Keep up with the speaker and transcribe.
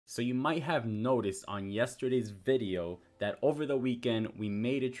So you might have noticed on yesterday's video that over the weekend we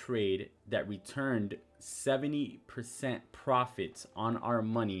made a trade that returned 70% profits on our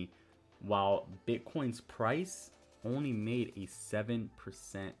money while Bitcoin's price only made a 7%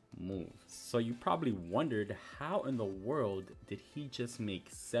 move. So you probably wondered, how in the world did he just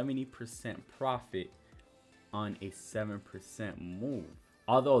make 70% profit on a 7% move?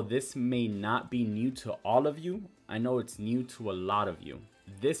 Although this may not be new to all of you, I know it's new to a lot of you.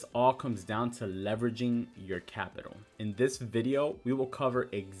 This all comes down to leveraging your capital. In this video, we will cover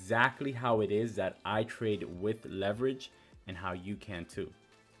exactly how it is that I trade with leverage and how you can too.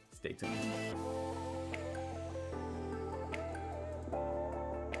 Stay tuned.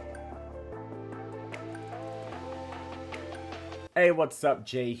 Hey, what's up?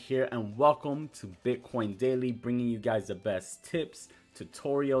 Jay here, and welcome to Bitcoin Daily, bringing you guys the best tips,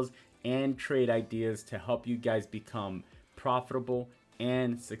 tutorials, and trade ideas to help you guys become profitable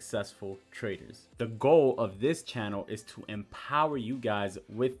and successful traders. The goal of this channel is to empower you guys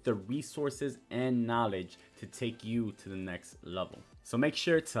with the resources and knowledge to take you to the next level. So make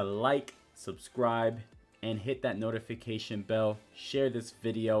sure to like, subscribe, and hit that notification bell. Share this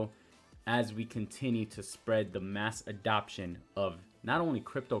video as we continue to spread the mass adoption of not only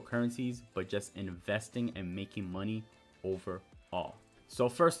cryptocurrencies, but just investing and making money overall. So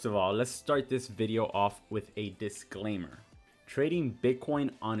first of all, let's start this video off with a disclaimer. Trading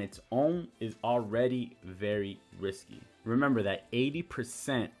Bitcoin on its own is already very risky. Remember that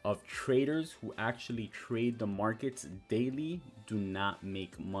 80% of traders who actually trade the markets daily do not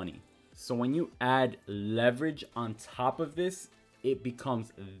make money. So when you add leverage on top of this, it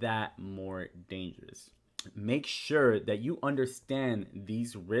becomes that more dangerous. Make sure that you understand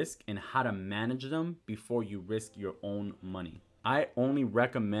these risks and how to manage them before you risk your own money. I only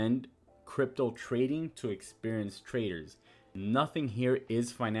recommend crypto trading to experienced traders. Nothing here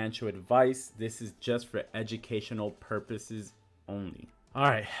is financial advice. This is just for educational purposes only. All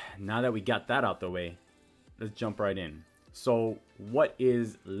right, now that we got that out the way, let's jump right in. So what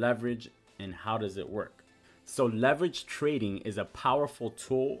is leverage and how does it work? So leverage trading is a powerful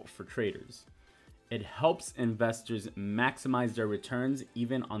tool for traders. It helps investors maximize their returns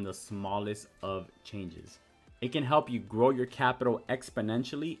even on the smallest of changes. It can help you grow your capital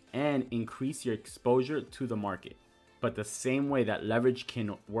exponentially and increase your exposure to the market. But the same way that leverage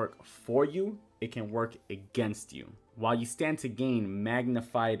can work for you, it can work against you. While you stand to gain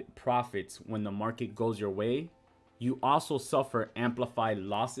magnified profits when the market goes your way, you also suffer amplified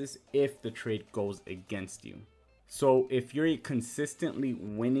losses if the trade goes against you. So if you're a consistently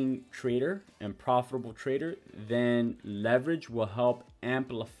winning trader and profitable trader, then leverage will help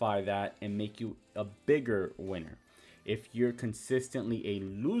amplify that and make you a bigger winner. If you're consistently a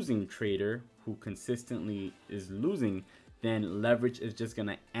losing trader who consistently is losing, then leverage is just going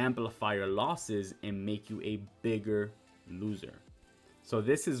to amplify your losses and make you a bigger loser. So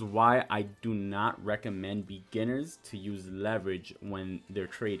this is why I do not recommend beginners to use leverage when they're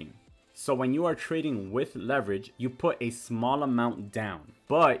trading. So when you are trading with leverage, you put a small amount down,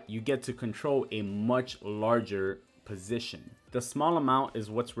 but you get to control a much larger position. The small amount is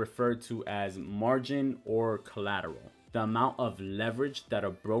what's referred to as margin or collateral. The amount of leverage that a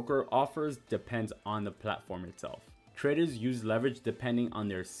broker offers depends on the platform itself. Traders use leverage depending on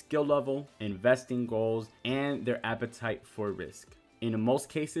their skill level, investing goals, and their appetite for risk. In most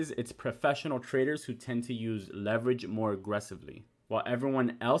cases, it's professional traders who tend to use leverage more aggressively, while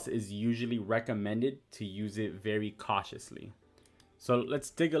everyone else is usually recommended to use it very cautiously. So let's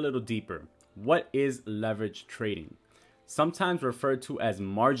dig a little deeper. What is leverage trading? Sometimes referred to as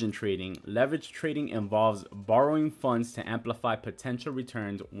margin trading, leverage trading involves borrowing funds to amplify potential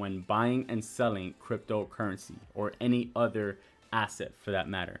returns when buying and selling cryptocurrency or any other asset for that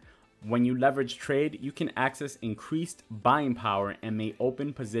matter. When you leverage trade, you can access increased buying power and may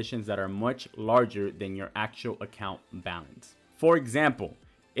open positions that are much larger than your actual account balance. For example,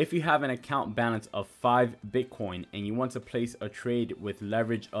 if you have an account balance of 5 Bitcoin and you want to place a trade with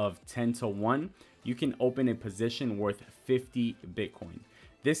leverage of 10 to 1, you can open a position worth 50 Bitcoin.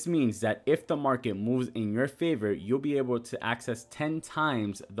 This means that if the market moves in your favor, you'll be able to access 10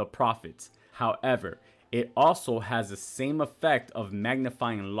 times the profits. However, it also has the same effect of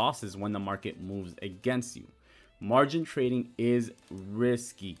magnifying losses when the market moves against you. Margin trading is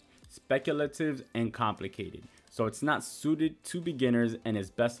risky, speculative, and complicated. So it's not suited to beginners and is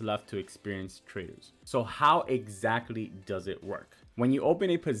best left to experienced traders. So how exactly does it work? When you open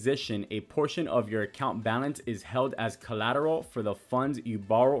a position, a portion of your account balance is held as collateral for the funds you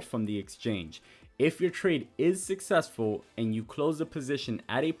borrow from the exchange. If your trade is successful and you close the position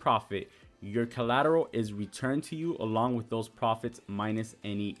at a profit, your collateral is returned to you along with those profits minus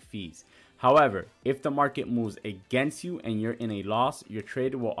any fees. However, if the market moves against you and you're in a loss, your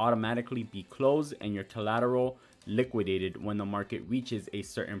trade will automatically be closed and your collateral liquidated when the market reaches a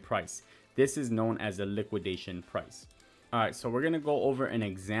certain price. This is known as a liquidation price. All right, so we're gonna go over an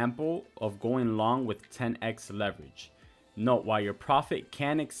example of going long with 10x leverage. Note, while your profit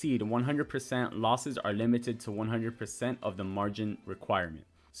can exceed 100%, losses are limited to 100% of the margin requirement.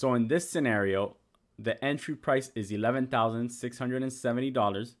 So in this scenario, the entry price is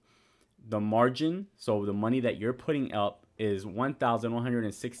 $11,670. The margin, so the money that you're putting up, is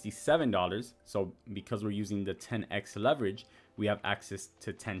 $1,167. So because we're using the 10x leverage, we have access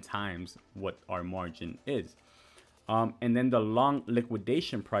to 10 times what our margin is. And then the long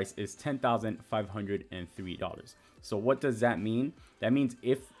liquidation price is $10,503. So what does that mean? That means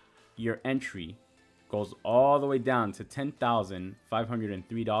if your entry goes all the way down to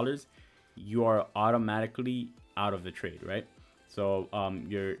 $10,503, you are automatically out of the trade, right? So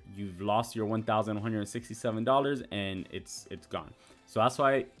you've lost your $1,167 and it's gone. So that's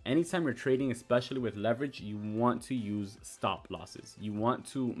why anytime you're trading, especially with leverage, you want to use stop losses. You want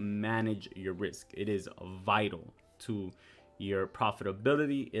to manage your risk. It is vital to your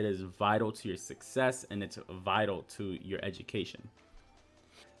profitability, it is vital to your success, and it's vital to your education.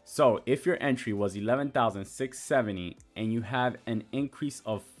 So if your entry was 11,670 and you have an increase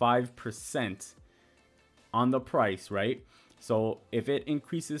of 5% on the price, right? So if it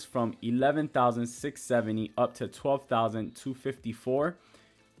increases from 11,670 up to 12,254,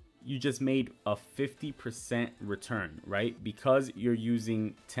 you just made a 50% return, right? Because you're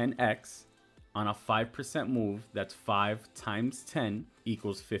using 10x on a 5% move, that's 5 times 10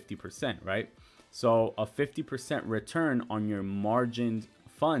 equals 50%, right? So a 50% return on your margined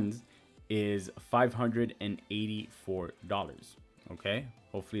funds is $584, okay?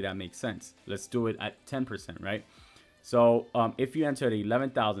 Hopefully that makes sense. Let's do it at 10%, right? So if you enter at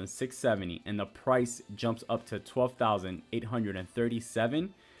 11,670 and the price jumps up to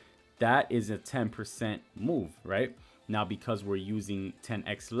 12,837, that is a 10% move, right? Now, because we're using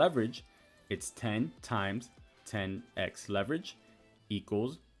 10x leverage, it's 10 times 10x leverage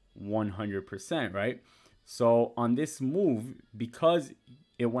equals 100%, right? So on this move, because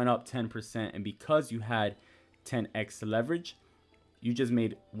it went up 10% and because you had 10x leverage, you just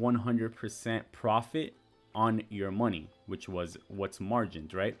made 100% profit on your money, which was what's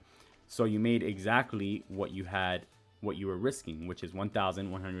margined, right? So you made exactly what you had, what you were risking, which is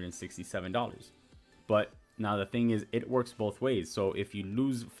 $1,167. But now the thing is, it works both ways. So if you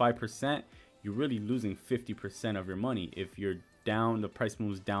lose 5%, you're really losing 50% of your money. If you're down, the price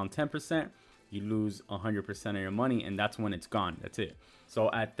moves down 10%, you lose 100% of your money, and that's when it's gone. That's it. So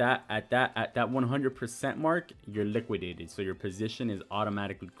at that 100% mark, you're liquidated. So your position is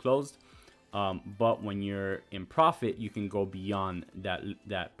automatically closed. But when you're in profit, you can go beyond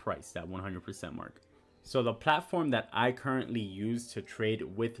that price, that 100% mark. So the platform that I currently use to trade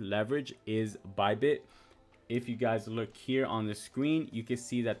with leverage is Bybit. If you guys look here on the screen, you can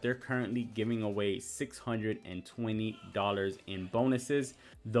see that they're currently giving away $620 in bonuses.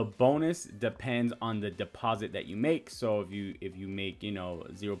 The bonus depends on the deposit that you make. So if you make,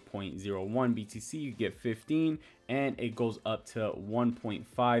 0.01 BTC, you get 15, and it goes up to 1.5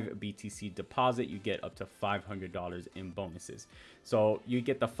 BTC deposit, you get up to $500 in bonuses. So you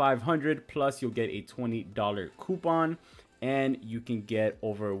get the 500 plus you'll get a $20 coupon, and you can get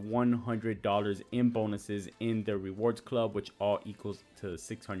over $100 in bonuses in the rewards club, which all equals to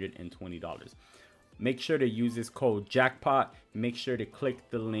 $620. Make sure to use this code jackpot. Make sure to click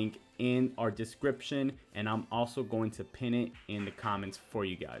the link in our description, and I'm also going to pin it in the comments for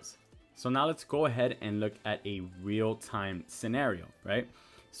you guys. So now let's go ahead and look at a real-time scenario, right?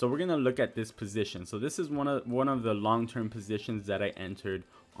 So we're gonna look at this position. So this is one of the long-term positions that I entered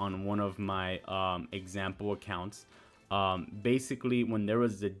on one of my example accounts. Basically, when there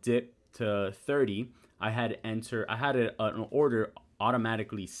was a dip to 30, I had an order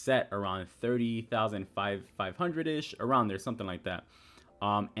automatically set around 30,500-ish, around there, something like that.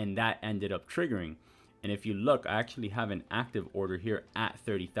 And that ended up triggering. And if you look, I actually have an active order here at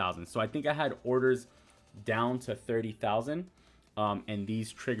 30,000. So I think I had orders down to 30,000, and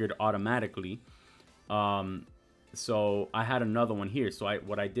these triggered automatically. So I had another one here. So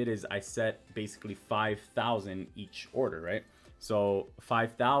what I did is I set basically 5,000 each order, right? So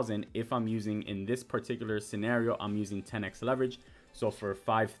 5,000, if I'm using, in this particular scenario, I'm using 10x leverage. So for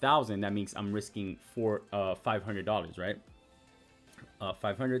 5,000, that means I'm risking $500, right?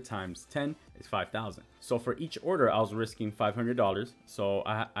 500 times 10 is 5,000. So for each order, I was risking $500. So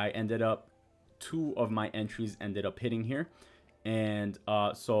I ended up, 2 of my entries ended up hitting here. And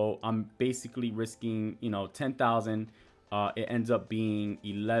so I'm basically risking, you know, 10,000. It ends up being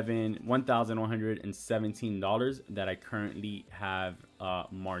 $1,117 that I currently have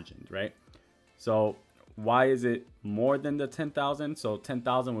margined, right? So why is it more than the 10,000? So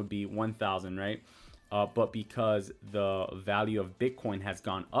 10,000 would be 1,000, right? But because the value of Bitcoin has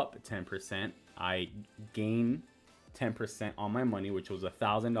gone up 10%, I gain 10% on my money, which was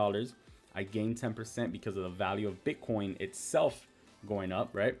 $1,000. I gained 10% because of the value of Bitcoin itself going up,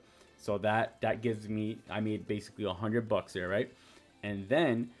 right? So that gives me, I made basically $100 there, right? And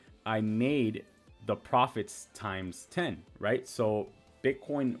then I made the profits times 10, right? So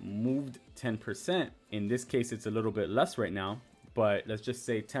Bitcoin moved 10%. In this case, it's a little bit less right now, but let's just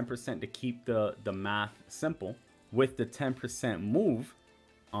say 10% to keep the math simple. With the 10% move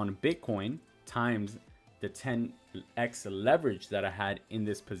on Bitcoin times the 10x leverage that I had in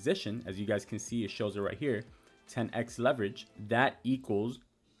this position, as you guys can see, it shows it right here, 10x leverage, that equals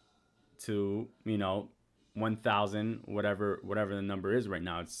to, you know, 1,000, whatever the number is right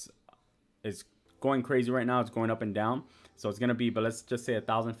now. It's going crazy right now. It's going up and down. So it's going to be, but let's just say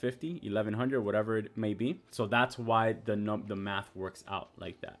 1,050, 1,100, whatever it may be. So that's why the math works out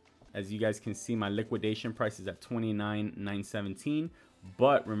like that. As you guys can see, my liquidation price is at 29,917.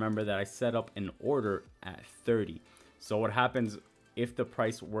 But remember that I set up an order at 30. So what happens if the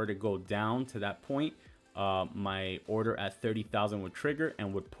price were to go down to that point? My order at 30,000 would trigger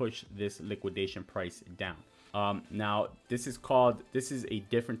and would push this liquidation price down. Now this is a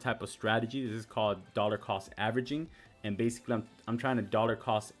different type of strategy. This is called dollar cost averaging. And basically I'm trying to dollar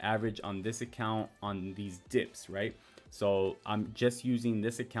cost average on this account on these dips, right? So I'm just using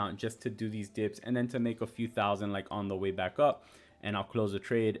this account just to do these dips and then to make a few thousand like on the way back up. And I'll close the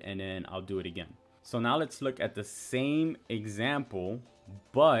trade and then I'll do it again. So now let's look at the same example,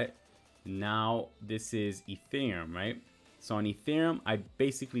 but now this is Ethereum, right? So on Ethereum, I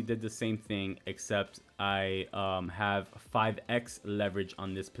basically did the same thing, except I have 5x leverage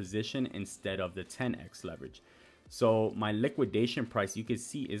on this position instead of the 10x leverage. So my liquidation price, you can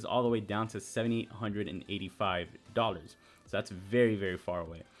see, is all the way down to $785. So that's very, very far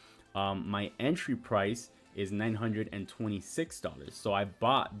away. My entry price is $926. So I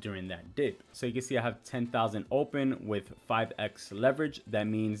bought during that dip. So you can see I have 10,000 open with 5x leverage. That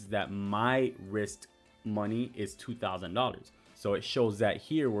means that my risk money is $2,000. So it shows that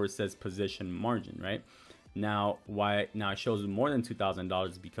here where it says position margin, right? Now it shows more than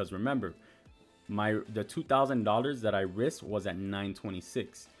 $2,000 because remember, the $2,000 that I risked was at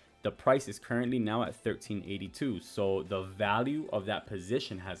 $926. The price is currently now at $13.82. So the value of that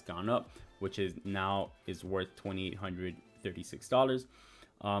position has gone up, which is worth $2,836.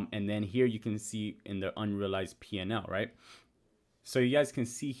 And then here you can see in the unrealized P&L, right? So you guys can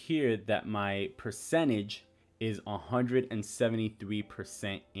see here that my percentage is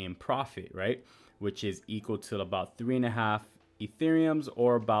 173% in profit, right? Which is equal to about 3.5 Ethereums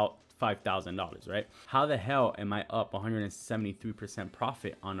or about $5,000, right? How the hell am I up 173%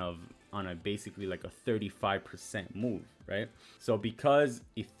 profit on a basically like a 35% move, right? So because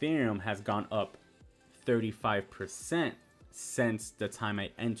Ethereum has gone up 35% since the time I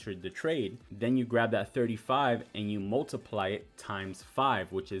entered the trade, then you grab that 35 and you multiply it times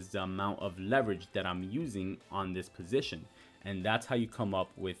 5, which is the amount of leverage that I'm using on this position. And that's how you come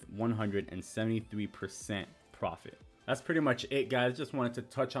up with 173% profit. That's pretty much it, guys. Just wanted to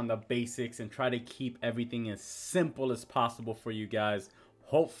touch on the basics and try to keep everything as simple as possible for you guys.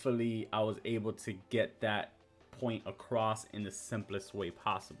 Hopefully I was able to get that point across in the simplest way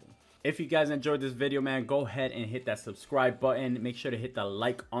possible. If you guys enjoyed this video, man, go ahead and hit that subscribe button. Make sure to hit the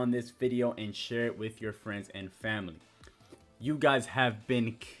like on this video and share it with your friends and family. You guys have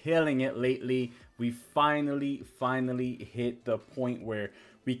been killing it lately. We finally hit the point where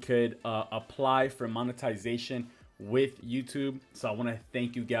we could apply for monetization with YouTube. So I want to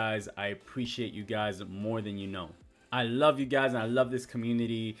thank you guys. I appreciate you guys more than you know. I love you guys and I love this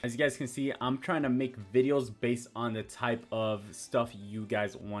community. As you guys can see, I'm trying to make videos based on the type of stuff you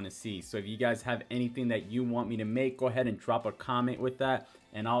guys want to see. So if you guys have anything that you want me to make, go ahead and drop a comment with that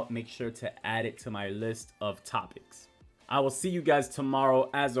and I'll make sure to add it to my list of topics. I will see you guys tomorrow.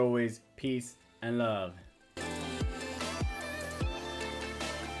 As always, peace and love.